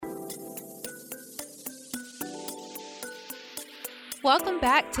Welcome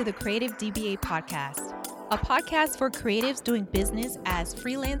back to the Creative DBA Podcast, a podcast for creatives doing business as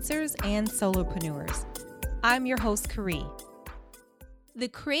freelancers and solopreneurs. I'm your host, Kari. The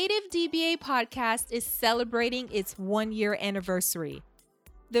Creative DBA Podcast is celebrating its 1-year anniversary.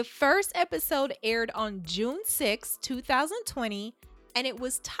 The first episode aired on June 6, 2020, and it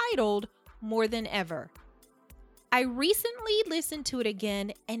was titled More Than Ever. I recently listened to it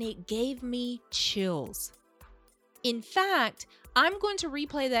again, and it gave me chills. In fact, I'm going to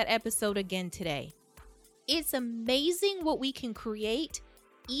replay that episode again today. It's amazing what we can create,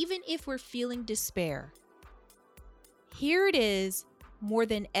 even if we're feeling despair. Here it is, more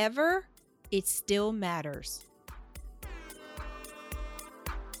than ever, it still matters.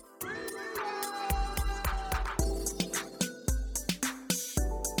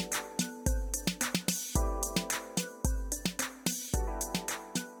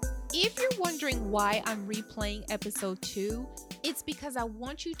 If you're wondering why I'm replaying episode 2, it's because I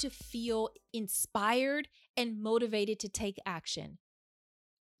want you to feel inspired and motivated to take action.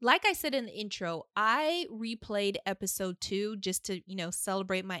 Like I said in the intro, I replayed episode 2 just to,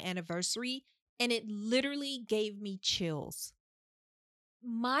 celebrate my anniversary, and it literally gave me chills.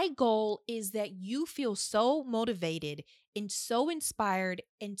 My goal is that you feel so motivated and so inspired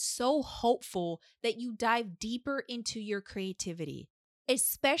and so hopeful that you dive deeper into your creativity,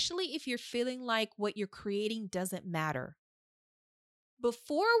 especially if you're feeling like what you're creating doesn't matter.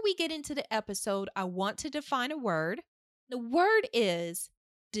 Before we get into the episode, I want to define a word. The word is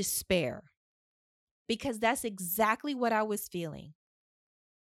despair, because that's exactly what I was feeling.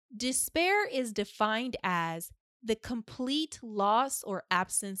 Despair is defined as the complete loss or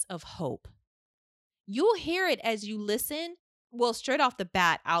absence of hope. You'll hear it as you listen. Well, straight off the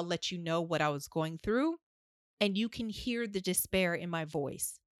bat, I'll let you know what I was going through, and you can hear the despair in my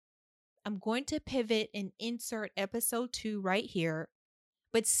voice. I'm going to pivot and insert episode 2 right here,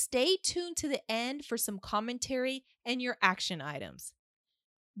 but stay tuned to the end for some commentary and your action items.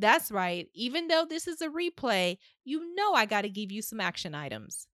 That's right, even though this is a replay, you know I got to give you some action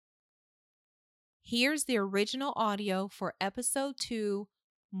items. Here's the original audio for episode 2,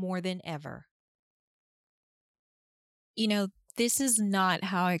 More Than Ever. This is not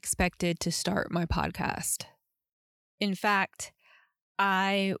how I expected to start my podcast. In fact,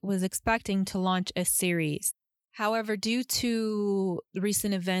 I was expecting to launch a series. However, due to the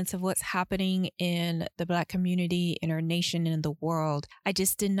recent events of what's happening in the Black community, in our nation, and in the world, I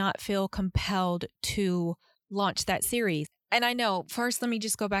just did not feel compelled to launch that series. And I know, first, let me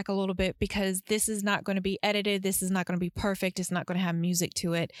just go back a little bit because this is not going to be edited. This is not going to be perfect. It's not going to have music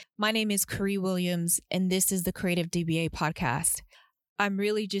to it. My name is Kari Williams, and this is the Creative DBA Podcast. I'm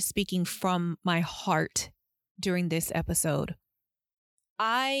really just speaking from my heart during this episode.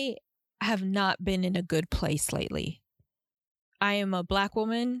 I have not been in a good place lately. I am a Black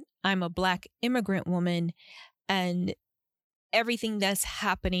woman. I'm a Black immigrant woman, and everything that's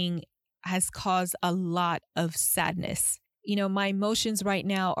happening has caused a lot of sadness. My emotions right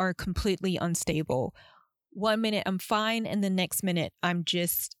now are completely unstable. 1 minute I'm fine, and the next minute I'm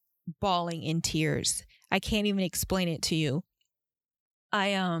just bawling in tears. I can't even explain it to you.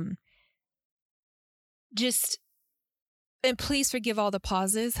 And please forgive all the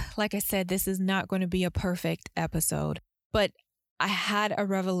pauses. Like I said, this is not going to be a perfect episode, but I had a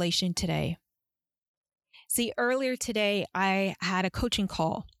revelation today. See, earlier today, I had a coaching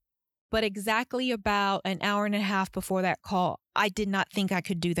call, but exactly about an hour and a half before that call, I did not think I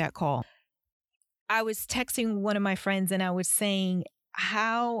could do that call. I was texting one of my friends and I was saying,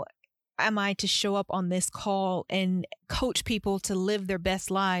 how am I to show up on this call and coach people to live their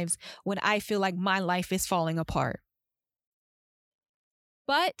best lives when I feel like my life is falling apart?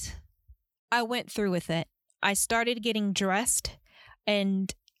 But I went through with it. I started getting dressed,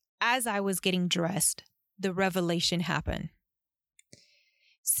 and as I was getting dressed, the revelation happened.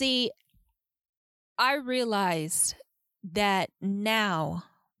 See, I realized that now,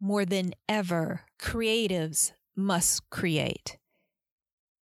 more than ever, creatives must create.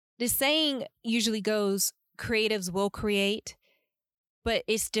 The saying usually goes, creatives will create, but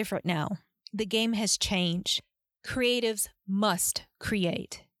it's different now. The game has changed. Creatives must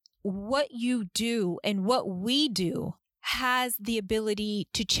create. What you do and what we do has the ability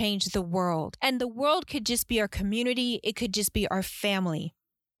to change the world. And the world could just be our community. It could just be our family.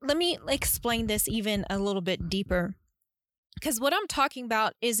 Let me explain this even a little bit deeper. Because what I'm talking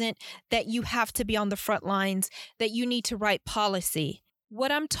about isn't that you have to be on the front lines, that you need to write policy.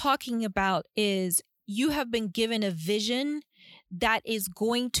 What I'm talking about is you have been given a vision that is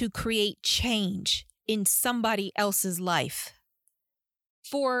going to create change in somebody else's life.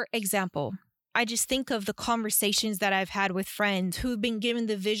 For example, I just think of the conversations that I've had with friends who've been given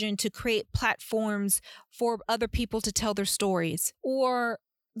the vision to create platforms for other people to tell their stories, or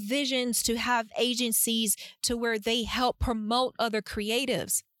visions to have agencies to where they help promote other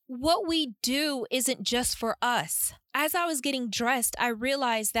creatives. What we do isn't just for us. As I was getting dressed, I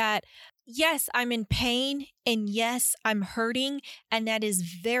realized that yes, I'm in pain, and yes, I'm hurting, and that is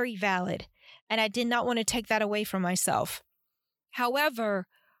very valid. And I did not want to take that away from myself. However,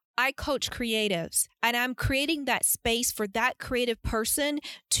 I coach creatives, and I'm creating that space for that creative person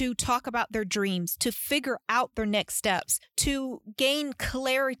to talk about their dreams, to figure out their next steps, to gain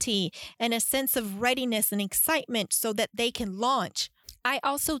clarity and a sense of readiness and excitement so that they can launch. I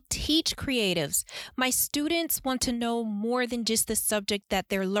also teach creatives. My students want to know more than just the subject that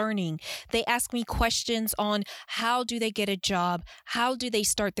they're learning. They ask me questions on how do they get a job? How do they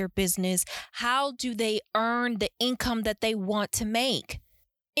start their business? How do they earn the income that they want to make?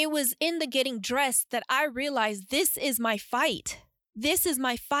 It was in the getting dressed that I realized this is my fight. This is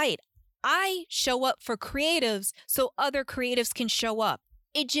my fight. I show up for creatives so other creatives can show up.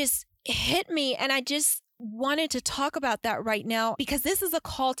 It just hit me, and I just wanted to talk about that right now because this is a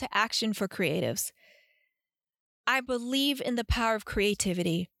call to action for creatives. I believe in the power of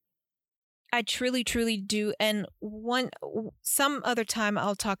creativity. I truly, truly do. And some other time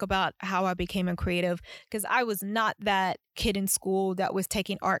I'll talk about how I became a creative, because I was not that kid in school that was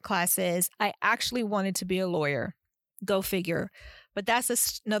taking art classes. I actually wanted to be a lawyer. Go figure. But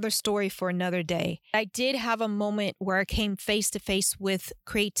that's another story for another day. I did have a moment where I came face to face with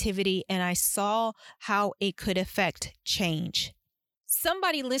creativity, and I saw how it could affect change.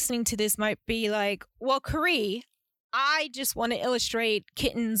 Somebody listening to this might be like, well, Karee, I just want to illustrate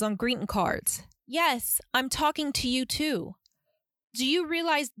kittens on greeting cards. Yes, I'm talking to you too. Do you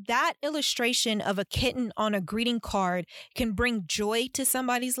realize that illustration of a kitten on a greeting card can bring joy to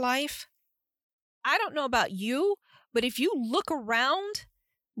somebody's life? I don't know about you, but if you look around,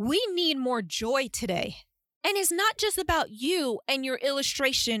 we need more joy today. And it's not just about you and your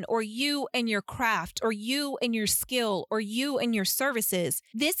illustration, or you and your craft, or you and your skill, or you and your services.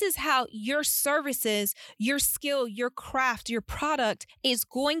 This is how your services, your skill, your craft, your product is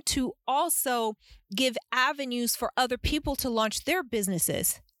going to also give avenues for other people to launch their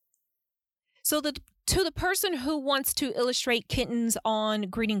businesses. So to the person who wants to illustrate kittens on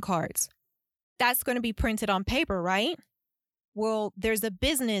greeting cards, that's going to be printed on paper, right? Well, there's a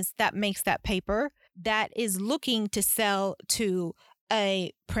business that makes that paper that is looking to sell to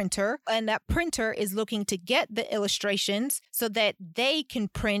a printer, and that printer is looking to get the illustrations so that they can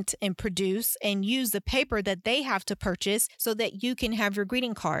print and produce and use the paper that they have to purchase so that you can have your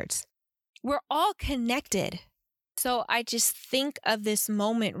greeting cards. We're all connected. So I just think of this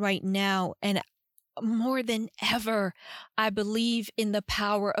moment right now, and more than ever, I believe in the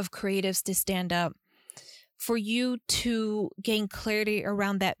power of creatives to stand up, for you to gain clarity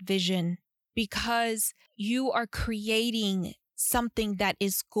around that vision, because you are creating something that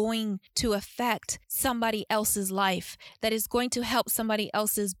is going to affect somebody else's life, that is going to help somebody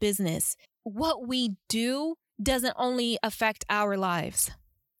else's business. What we do doesn't only affect our lives.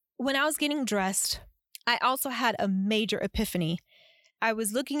 When I was getting dressed, I also had a major epiphany. I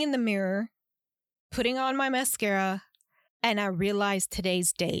was looking in the mirror, putting on my mascara, and I realized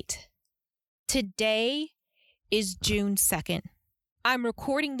today's date. Today is June 2nd. I'm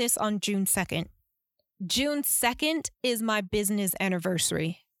recording this on June 2nd. June 2nd is my business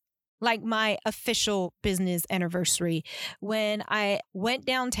anniversary, like my official business anniversary, when I went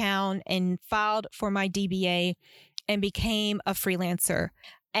downtown and filed for my DBA and became a freelancer.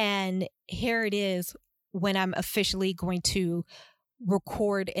 And here it is when I'm officially going to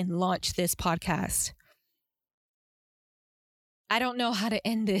record and launch this podcast. I don't know how to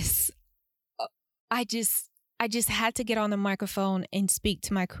end this. I just had to get on the microphone and speak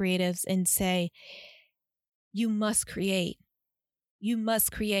to my creatives and say, you must create. You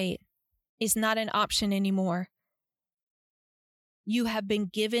must create. It's not an option anymore. You have been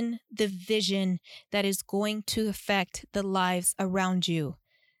given the vision that is going to affect the lives around you.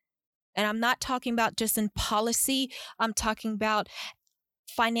 And I'm not talking about just in policy. I'm talking about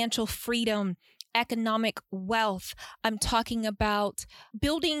financial freedom, economic wealth. I'm talking about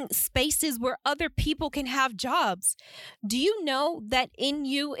building spaces where other people can have jobs. Do you know that in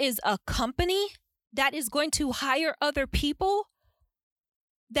you is a company that is going to hire other people?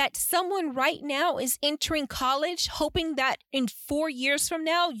 That someone right now is entering college hoping that in 4 years from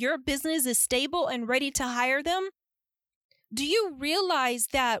now, your business is stable and ready to hire them? Do you realize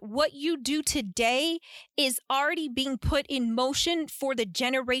that what you do today is already being put in motion for the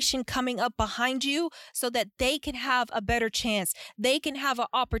generation coming up behind you so that they can have a better chance? They can have an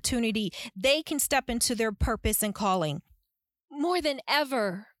opportunity. They can step into their purpose and calling. More than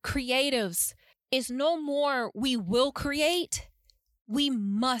ever, creatives, is no more we will create, we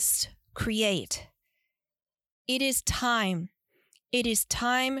must create. It is time. It is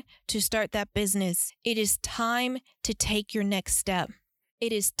time to start that business. It is time to take your next step.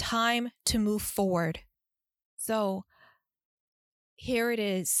 It is time to move forward. So here it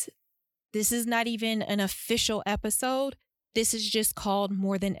is. This is not even an official episode. This is just called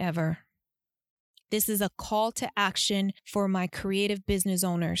More Than Ever. This is a call to action for my creative business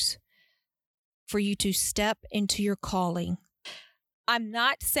owners, for you to step into your calling. I'm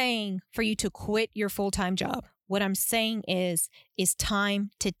not saying for you to quit your full-time job. What I'm saying is it's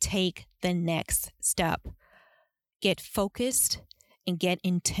time to take the next step. Get focused and get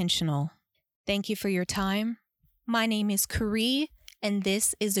intentional. Thank you for your time. My name is Karee, and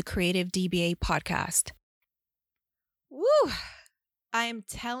this is the Creative DBA Podcast. Woo! I am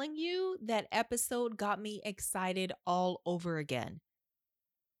telling you, that episode got me excited all over again.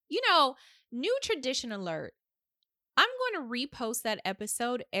 You know, new tradition alert. I'm going to repost that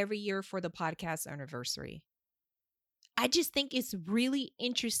episode every year for the podcast anniversary. I just think it's really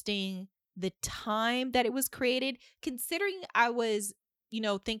interesting the time that it was created, considering I was,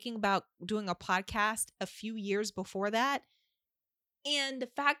 thinking about doing a podcast a few years before that. And the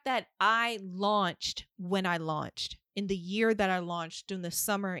fact that I launched when I launched, in the year that I launched, during the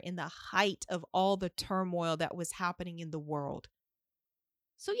summer, in the height of all the turmoil that was happening in the world.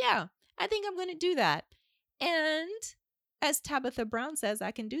 So yeah, I think I'm going to do that. And as Tabitha Brown says,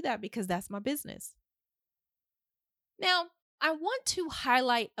 I can do that because that's my business. Now, I want to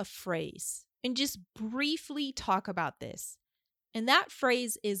highlight a phrase and just briefly talk about this. And that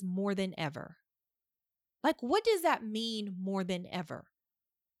phrase is more than ever. Like, what does that mean, more than ever?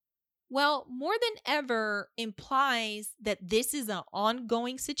 Well, more than ever implies that this is an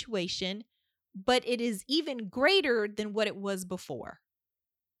ongoing situation, but it is even greater than what it was before.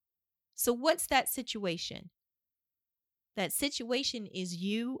 So what's that situation? That situation is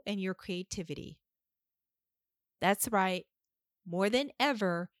you and your creativity. That's right. More than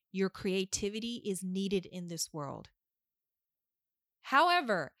ever, your creativity is needed in this world.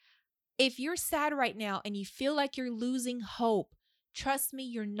 However, if you're sad right now and you feel like you're losing hope, trust me,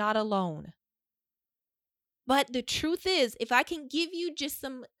 you're not alone. But the truth is, if I can give you just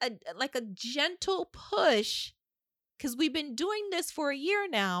like a gentle push, because we've been doing this for a year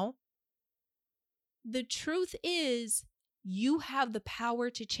now, the truth is you have the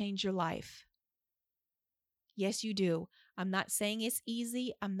power to change your life. Yes, you do. I'm not saying it's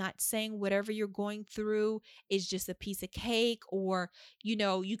easy. I'm not saying whatever you're going through is just a piece of cake or,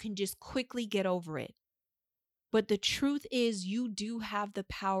 you can just quickly get over it. But the truth is you do have the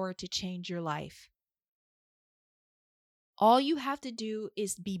power to change your life. All you have to do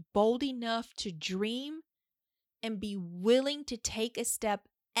is be bold enough to dream and be willing to take a step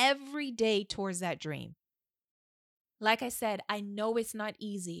every day towards that dream. Like I said, I know it's not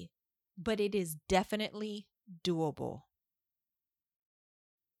easy, but it is definitely doable.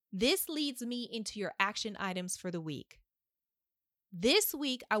 This leads me into your action items for the week. This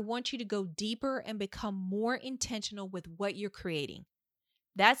week, I want you to go deeper and become more intentional with what you're creating.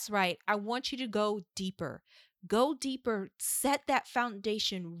 That's right. I want you to go deeper. Go deeper, set that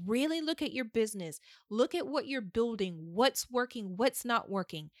foundation, really look at your business, look at what you're building, what's working, what's not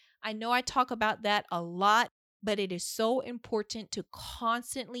working. I know I talk about that a lot, but it is so important to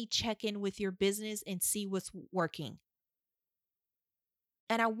constantly check in with your business and see what's working.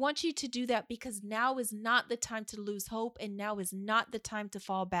 And I want you to do that because now is not the time to lose hope and now is not the time to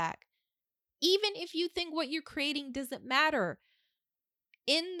fall back. Even if you think what you're creating doesn't matter.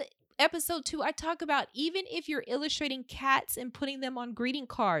 In episode 2, I talk about even if you're illustrating cats and putting them on greeting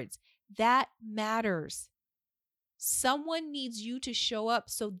cards, that matters. Someone needs you to show up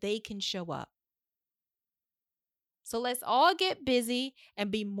so they can show up. So let's all get busy and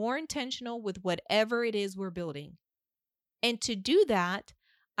be more intentional with whatever it is we're building. And to do that,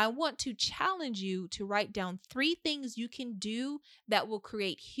 I want to challenge you to write down 3 things you can do that will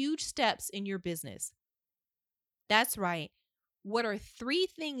create huge steps in your business. That's right. What are 3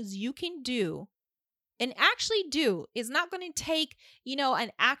 things you can do and actually do? It's not going to take,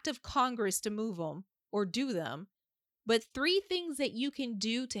 an act of Congress to move them or do them, but 3 things that you can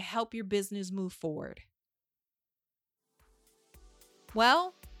do to help your business move forward.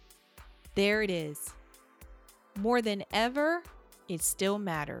 Well, there it is. More than ever, it still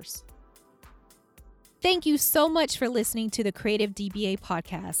matters. Thank you so much for listening to the Creative DBA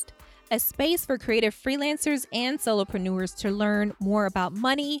podcast, a space for creative freelancers and solopreneurs to learn more about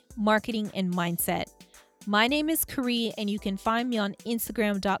money, marketing, and mindset. My name is Karee, and you can find me on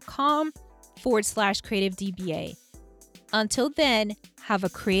Instagram.com/creativedba. Until then, have a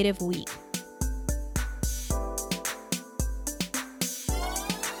creative week.